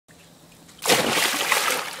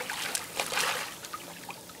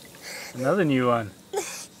Another new one.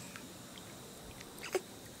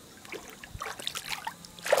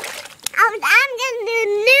 I'm gonna do a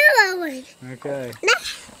new one. Okay.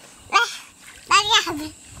 I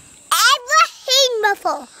haven't ever seen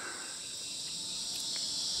before.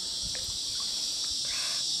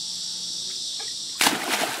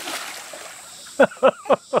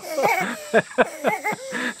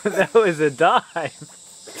 That was a dive.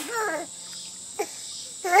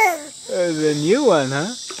 That was a new one,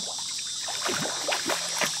 huh?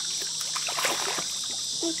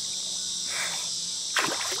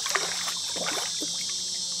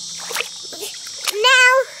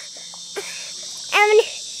 Now, I'm going to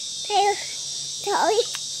play with toy.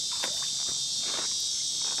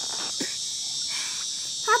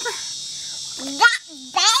 Papa, that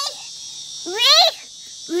bag, real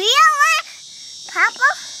one, Papa,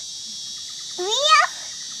 real,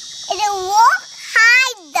 is a walk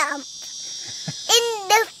high dump in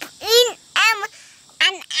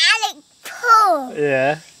an attic pool.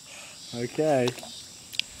 Yeah. Okay.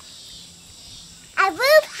 I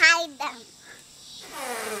will hide them.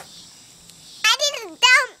 I did a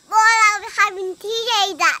dump while I was having tea day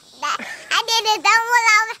that day. I did a dump while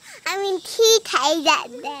I was having tea day that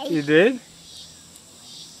day. You did?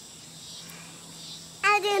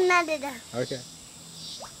 I did another dump. Okay.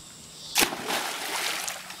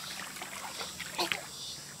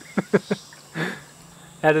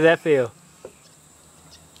 How did that feel?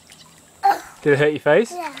 Did it hurt your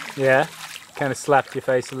face? Yeah. Yeah? Kind of slapped your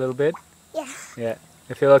face a little bit? Yeah. Yeah.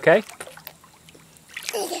 You feel okay?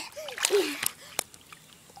 Yeah.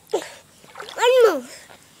 One more.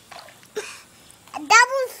 A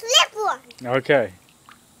double flip one. Okay.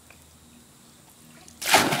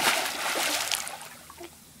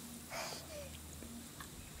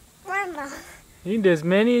 One more. You can do as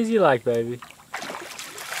many as you like, baby.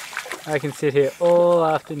 I can sit here all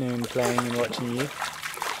afternoon playing and watching you.